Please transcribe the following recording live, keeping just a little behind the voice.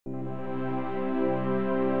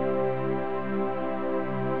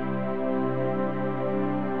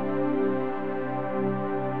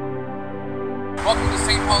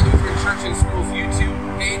St. Paul Lutheran Church School's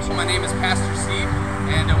YouTube page. My name is Pastor Steve,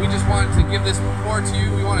 and we just wanted to give this report to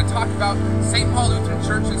you. We want to talk about St. Paul Lutheran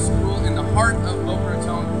Church School in the heart of Boca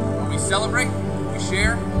Raton, where we celebrate, we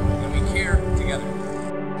share, and we care together.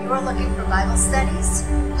 If you are looking for Bible studies,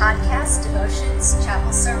 podcasts, devotions,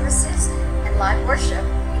 chapel services, and live worship,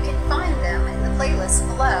 you can find them in the playlist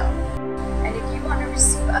below. And if you want to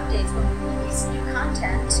receive updates when we release new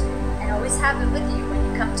content and always have it with you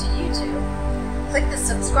when you come to YouTube, click the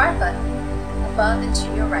subscribe button above and to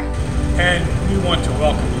your right. And we want to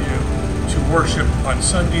welcome you to worship on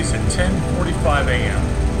Sundays at 10:45 a.m.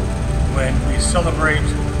 when we celebrate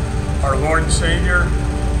our Lord and Savior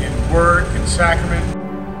in word and sacrament.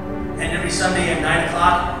 And every Sunday at 9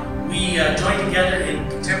 o'clock, we join together in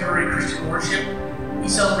contemporary Christian worship. We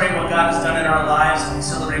celebrate what God has done in our lives, and we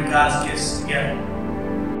celebrate God's gifts together.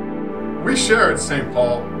 We share at St.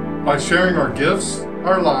 Paul by sharing our gifts,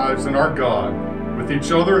 our lives, and our God with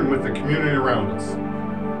each other and with the community around us.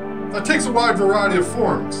 That takes a wide variety of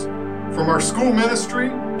forms, from our school ministry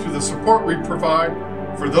to the support we provide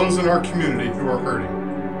for those in our community who are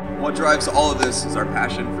hurting. What drives all of this is our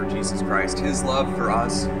passion for Jesus Christ, His love for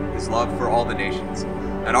us, His love for all the nations,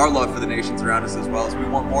 and our love for the nations around us as well. As we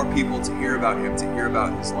want more people to hear about Him, to hear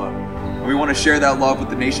about His love. And we want to share that love with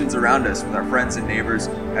the nations around us, with our friends and neighbors,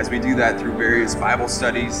 as we do that through various Bible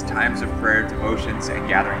studies, times of prayer, devotions, and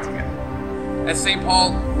gathering together. At St.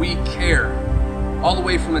 Paul, we care, all the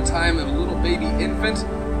way from the time of a little baby infant,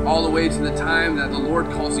 all the way to the time that the Lord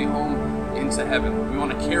calls you home into heaven. We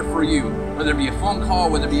want to care for you, whether it be a phone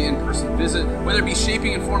call, whether it be an in-person visit, whether it be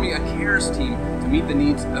shaping and forming a cares team to meet the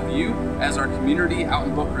needs of you as our community out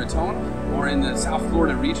in Boca Raton, or in the South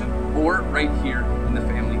Florida region, or right here in the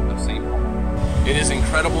family of St. Paul. It is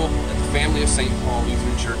incredible that the family of St. Paul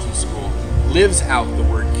Lutheran Church and School lives out the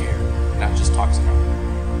word care, not just talks about it.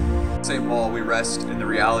 At St. Paul, we rest in the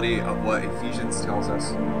reality of what Ephesians tells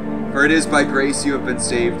us. For it is by grace you have been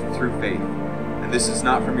saved through faith. And this is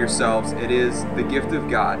not from yourselves, it is the gift of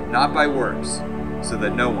God, not by works, so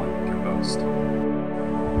that no one can boast.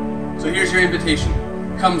 So here's your invitation.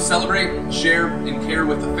 Come celebrate, share, and care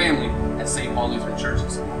with the family at St. Paul Lutheran Church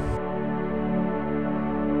School.